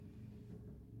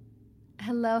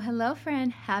Hello, friend.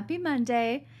 Happy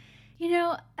Monday.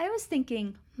 I was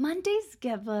thinking Mondays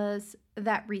give us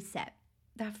that reset,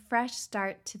 that fresh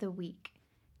start to the week.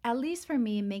 At least for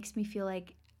me, it makes me feel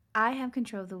like I have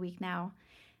control of the week now.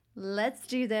 Let's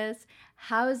do this.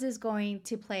 How is this going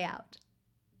to play out?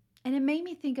 And it made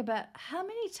me think about how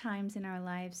many times in our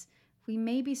lives we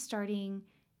may be starting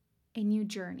a new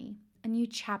journey, a new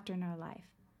chapter in our life,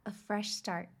 a fresh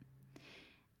start.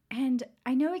 And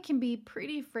I know it can be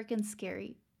pretty freaking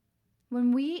scary.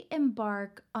 When we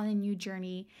embark on a new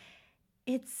journey,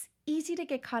 it's easy to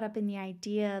get caught up in the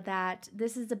idea that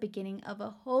this is the beginning of a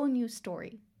whole new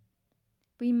story.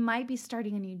 We might be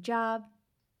starting a new job,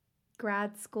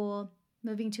 grad school,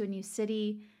 moving to a new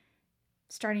city,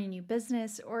 starting a new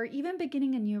business, or even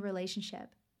beginning a new relationship.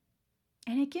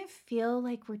 And it can feel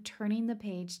like we're turning the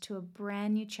page to a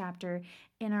brand new chapter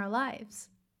in our lives.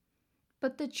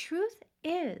 But the truth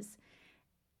is,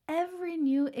 every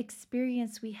new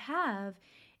experience we have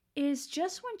is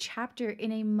just one chapter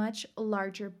in a much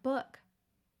larger book.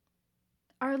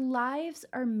 Our lives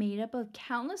are made up of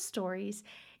countless stories,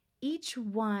 each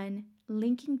one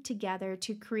linking together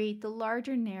to create the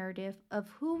larger narrative of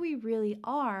who we really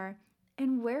are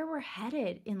and where we're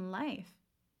headed in life.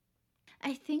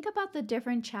 I think about the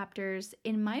different chapters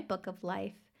in my book of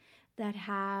life that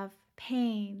have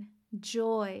pain,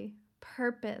 joy,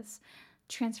 purpose,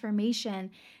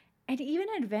 transformation, and even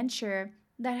adventure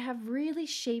that have really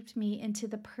shaped me into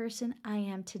the person I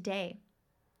am today.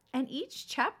 And each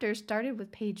chapter started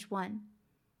with page 1.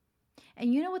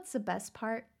 And you know what's the best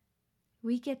part?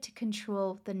 We get to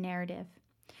control the narrative.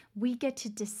 We get to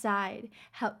decide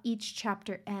how each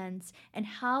chapter ends and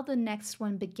how the next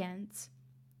one begins.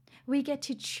 We get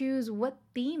to choose what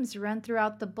themes run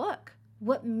throughout the book,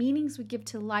 what meanings we give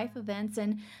to life events,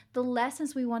 and the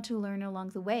lessons we want to learn along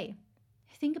the way.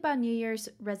 Think about New Year's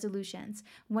resolutions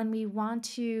when we want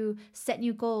to set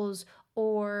new goals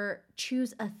or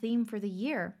choose a theme for the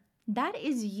year. That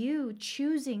is you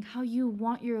choosing how you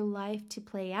want your life to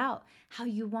play out, how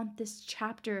you want this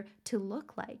chapter to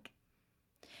look like.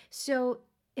 So,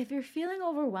 if you're feeling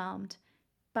overwhelmed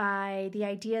by the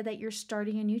idea that you're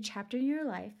starting a new chapter in your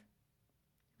life,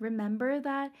 remember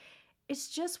that it's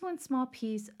just one small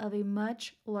piece of a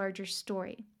much larger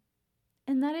story,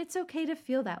 and that it's okay to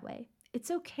feel that way. It's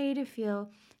okay to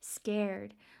feel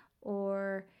scared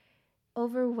or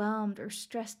overwhelmed or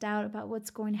stressed out about what's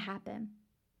going to happen.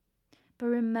 But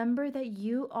remember that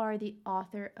you are the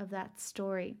author of that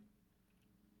story.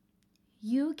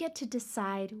 You get to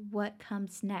decide what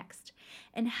comes next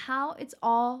and how it's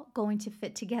all going to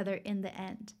fit together in the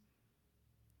end.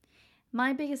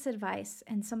 My biggest advice,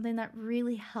 and something that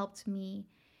really helped me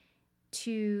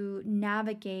to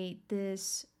navigate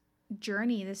this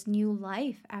journey, this new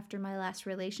life after my last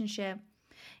relationship,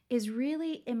 is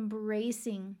really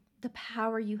embracing the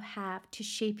power you have to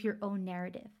shape your own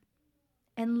narrative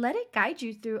and let it guide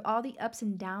you through all the ups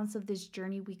and downs of this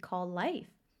journey we call life.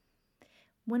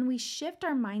 When we shift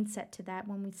our mindset to that,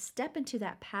 when we step into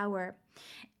that power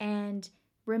and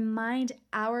remind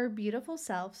our beautiful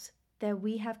selves that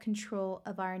we have control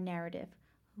of our narrative,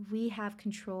 we have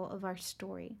control of our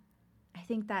story, I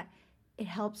think that it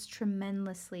helps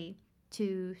tremendously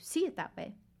to see it that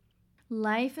way.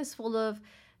 Life is full of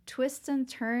twists and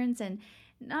turns, and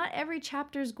not every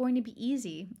chapter is going to be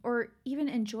easy or even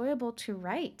enjoyable to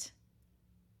write.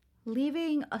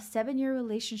 Leaving a 7-year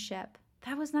relationship,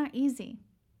 that was not easy.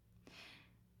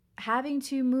 Having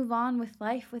to move on with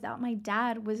life without my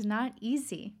dad was not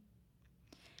easy.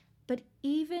 But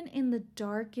even in the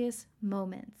darkest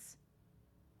moments,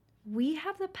 we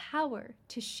have the power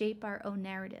to shape our own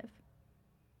narrative.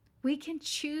 We can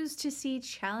choose to see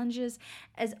challenges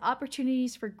as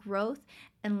opportunities for growth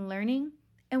and learning,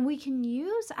 and we can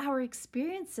use our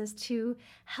experiences to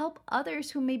help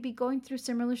others who may be going through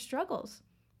similar struggles.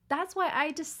 That's why I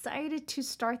decided to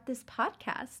start this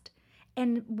podcast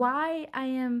and why I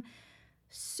am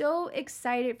so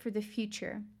excited for the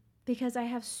future, because I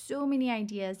have so many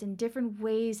ideas and different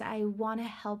ways I want to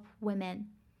help women.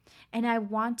 And I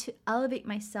want to elevate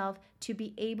myself to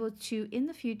be able to, in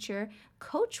the future,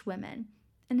 coach women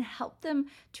and help them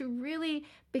to really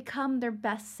become their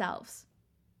best selves.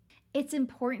 It's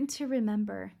important to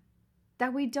remember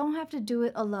that we don't have to do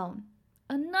it alone.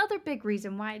 Another big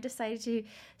reason why I decided to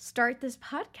start this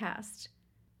podcast.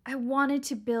 I wanted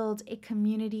to build a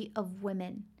community of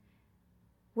women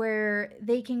where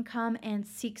they can come and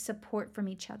seek support from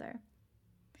each other.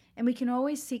 And we can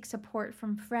always seek support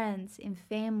from friends and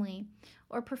family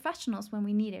or professionals when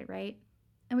we need it, right?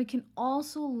 And we can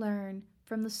also learn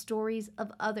from the stories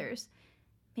of others.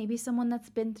 Maybe someone that's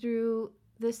been through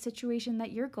this situation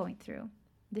that you're going through.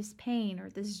 this pain or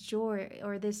this joy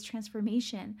or this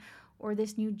transformation or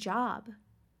this new job.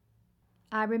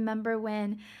 I remember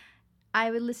when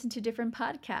I would listen to different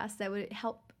podcasts that would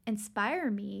help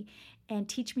inspire me and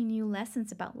teach me new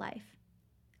lessons about life.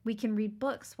 We can read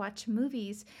books, watch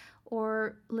movies,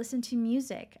 or listen to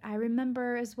music. I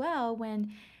remember as well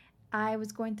when I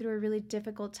was going through a really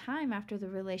difficult time after the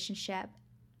relationship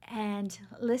and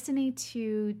listening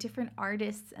to different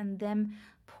artists and them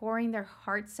pouring their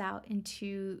hearts out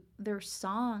into their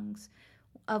songs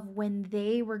of when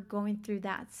they were going through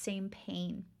that same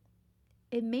pain.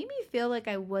 It made me feel like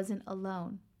I wasn't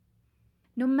alone.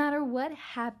 No matter what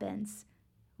happens,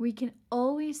 we can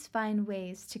always find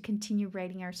ways to continue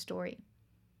writing our story.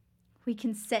 We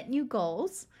can set new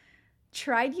goals,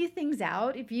 try new things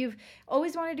out. If you've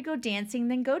always wanted to go dancing,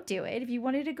 then go do it. If you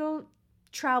wanted to go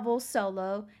travel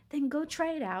solo, then go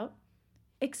try it out.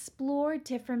 Explore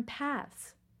different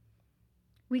paths.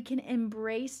 We can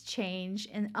embrace change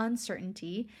and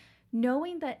uncertainty,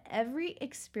 knowing that every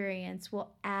experience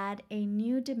will add a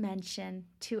new dimension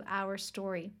to our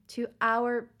story, to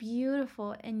our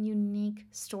beautiful and unique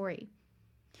story.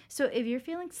 So if you're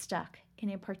feeling stuck in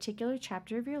a particular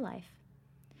chapter of your life,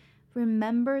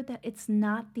 remember that it's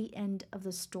not the end of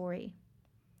the story.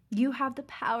 You have the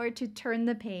power to turn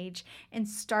the page and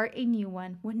start a new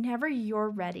one whenever you're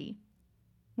ready,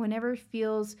 whenever it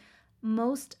feels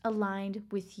most aligned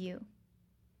with you.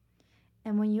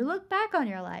 And when you look back on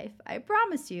your life, I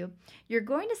promise you, you're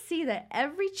going to see that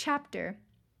every chapter,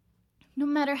 no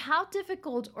matter how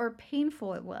difficult or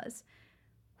painful it was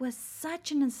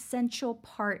such an essential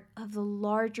part of the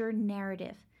larger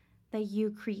narrative that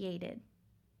you created.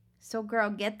 So girl,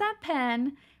 get that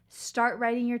pen, start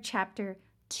writing your chapter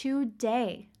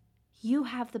today. You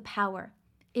have the power.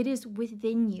 It is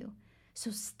within you.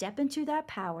 So step into that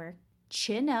power,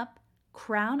 chin up,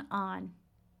 crown on,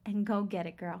 and go get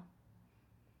it, girl.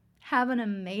 Have an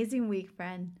amazing week,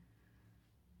 friend.